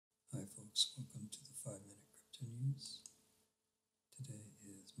folks, welcome to the 5-Minute Crypto News. Today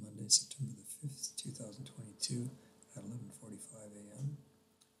is Monday, September the 5th, 2022 at 11:45 a.m.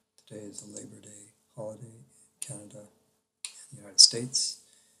 Today is the Labor Day holiday in Canada and the United States.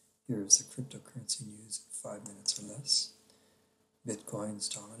 Here is the cryptocurrency news in 5 minutes or less. Bitcoin's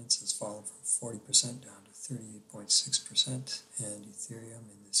dominance has fallen from 40% down to 38.6%, and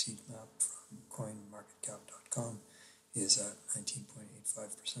Ethereum in this heat map from coinmarketcap.com is at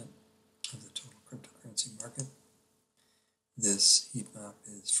 19.85% of the total cryptocurrency market. This heat map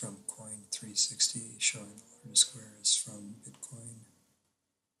is from Coin360, showing the largest squares from Bitcoin.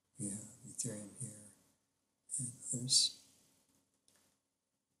 We have Ethereum here and others.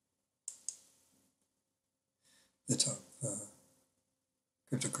 The top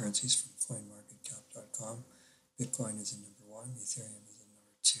cryptocurrencies from coinmarketcap.com. Bitcoin is in number 1, Ethereum is in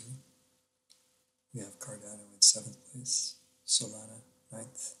number 2. We have Cardano in 7th place, Solana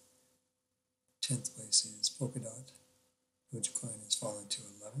 9th, 10th place is Polkadot, Dogecoin has fallen to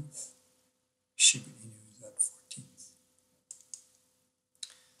 11th, Shiba Inu is at 14th.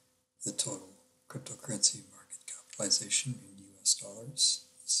 The total cryptocurrency market capitalization in US dollars,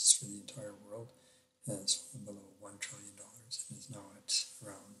 this is for the entire world, has fallen below $1 trillion and is now at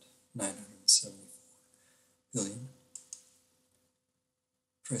around 974 billion.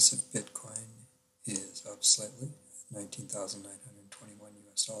 Price of Bitcoin is up slightly, $19,921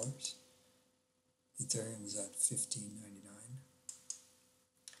 US. Ethereum is at $15.99.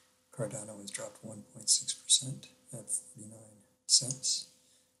 Cardano has dropped 1.6% at 49 cents.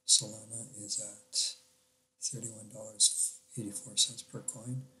 Solana is at $31.84 per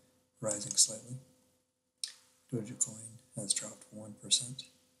coin, rising slightly. Dogecoin has dropped 1%.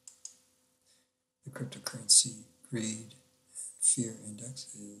 The cryptocurrency greed and fear index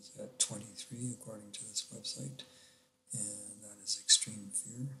is at 23 according to this website, and that is extreme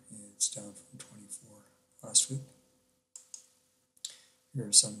fear. It's down from 24 last week. Here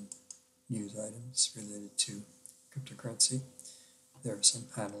are some news items related to cryptocurrency. There are some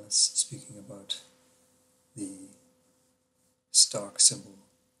analysts speaking about the stock symbol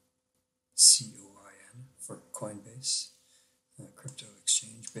COIN for Coinbase, a crypto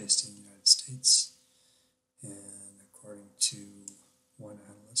exchange based in the United States. And according to one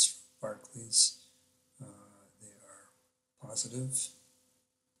analyst from Barclays, they are positive.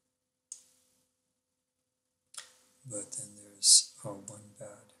 But then there's one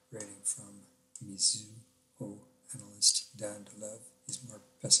bad rating from Mizuho analyst Dan Delev. He's more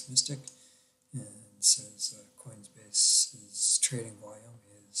pessimistic and says Coinbase's trading volume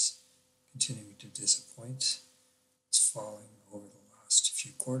is continuing to disappoint. It's falling over the last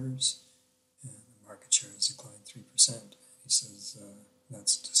few quarters, and the market share has declined 3%. He says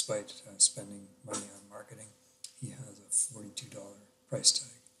that's despite spending money on marketing. He has a $42 price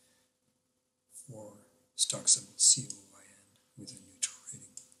tag for stock symbol COIN with a neutral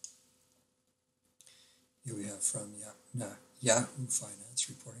rating. Here we have from Yahoo Finance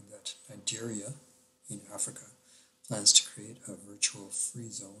reporting that Nigeria in Africa plans to create a virtual free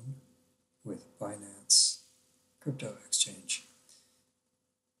zone with Binance crypto exchange.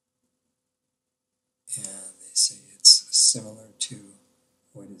 And they say it's similar to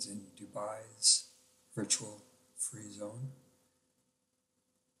what is in Dubai's virtual free zone.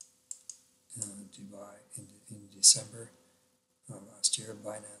 Dubai in December last year,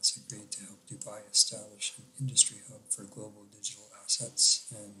 Binance agreed to help Dubai establish an industry hub for global digital assets,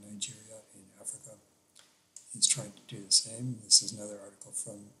 and Nigeria in Africa is trying to do the same. This is another article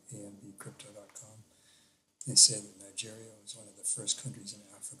from ambcrypto.com. They say that Nigeria was one of the first countries in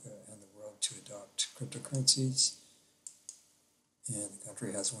Africa and the world to adopt cryptocurrencies, and the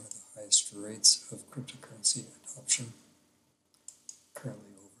country has one of the highest rates of cryptocurrency adoption.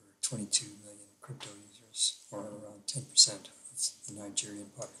 Currently over 22 million crypto users, or around 10% of the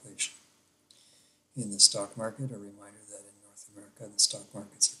Nigerian population. In the stock market, a reminder that in North America the stock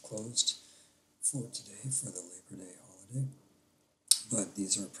markets are closed for today for the Labor Day holiday, but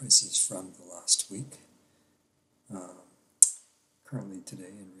these are prices from the last week. Currently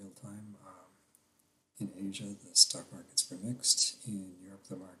today in real time, in Asia the stock markets were mixed, in Europe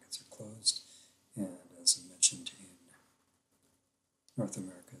the markets are closed, and as I mentioned in North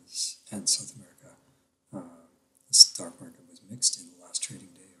America and South America, the stock market was mixed in the last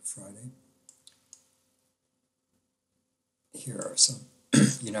trading day of Friday. Here are some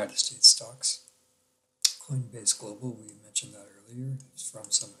United States stocks. Coinbase Global, we mentioned that earlier, from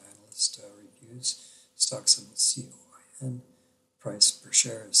some analyst reviews. Stock symbol COIN. Price per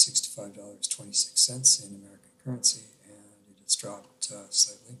share is $65.26 in American currency, and it has dropped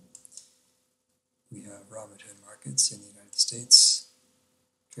slightly. We have Robinhood Markets in the United States,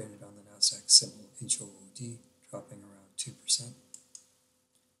 traded on the NASDAQ symbol HOOD, dropping around 2%.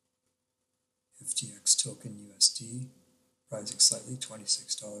 FTX token USD, rising slightly,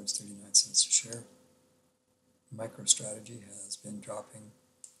 $26.39 a share. MicroStrategy has been dropping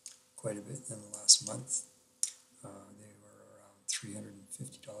quite a bit in the last month. They were around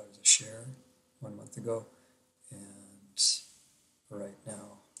 $350 a share 1 month ago, and right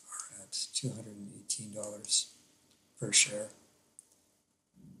now are at $218 per share,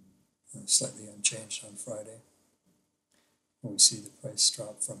 slightly unchanged on Friday. We see the price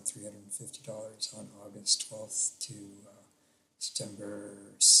drop from $350 on August 12th to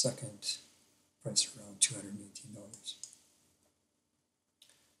September 2nd, price around $218.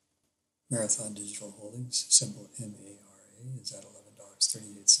 Marathon Digital Holdings, symbol MARA, is at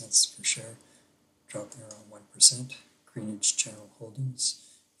 $11.38 per share, dropping around 1%. Greenwich General Holdings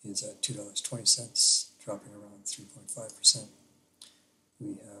is at $2.20, dropping around 3.5%.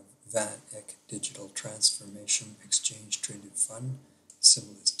 We have Van Eck Digital Transformation Exchange Traded Fund,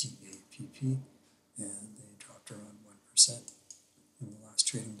 symbol is DAPP, and they dropped around 1% in the last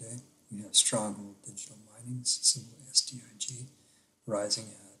trading day. We have Stronghold Digital Mining's, symbol SDIG, rising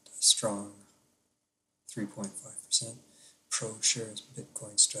at a strong 3.5%. ProShares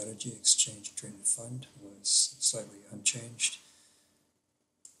Bitcoin Strategy Exchange Traded Fund was slightly unchanged.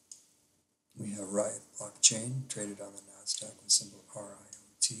 We have Riot Blockchain, traded on the NASDAQ with symbol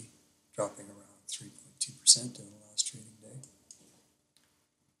RIOT, dropping around 3.2% in the last trading day.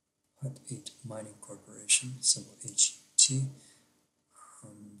 Hut 8 Mining Corporation, symbol HUT,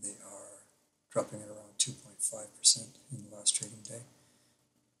 they are dropping at around 2.5% in the last trading day.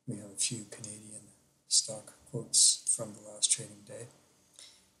 We have a few Canadian stock quotes from the last trading day.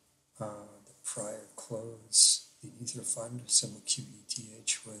 The prior close, the Ether Fund, symbol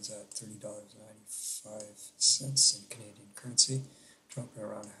QETH, was at $30.95 in Canadian currency, dropping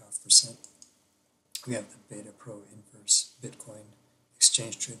around 0.5%. We have the Beta Pro Inverse Bitcoin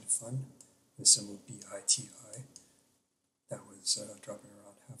Exchange Traded Fund, with symbol BITI, that was dropping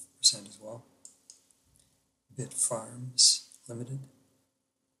around 0.5% as well. Bitfarms Limited,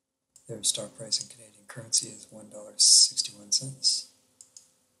 their stock price in Canadian currency is $1.61.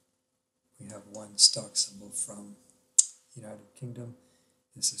 We have one stock symbol from United Kingdom.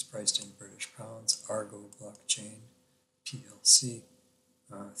 This is priced in British pounds. Argo Blockchain PLC,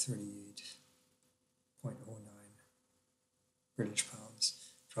 38.09 British pounds,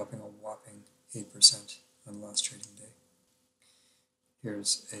 dropping a whopping 8% on the last trading day.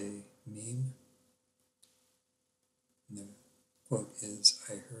 Here's a meme. And the quote is,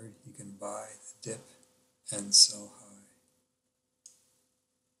 "I heard you can buy the dip and sell high."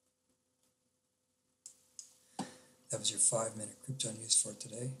 That was your 5-minute crypto news for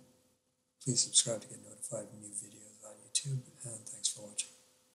today. Please subscribe to get notified of new videos on YouTube, and thanks for watching.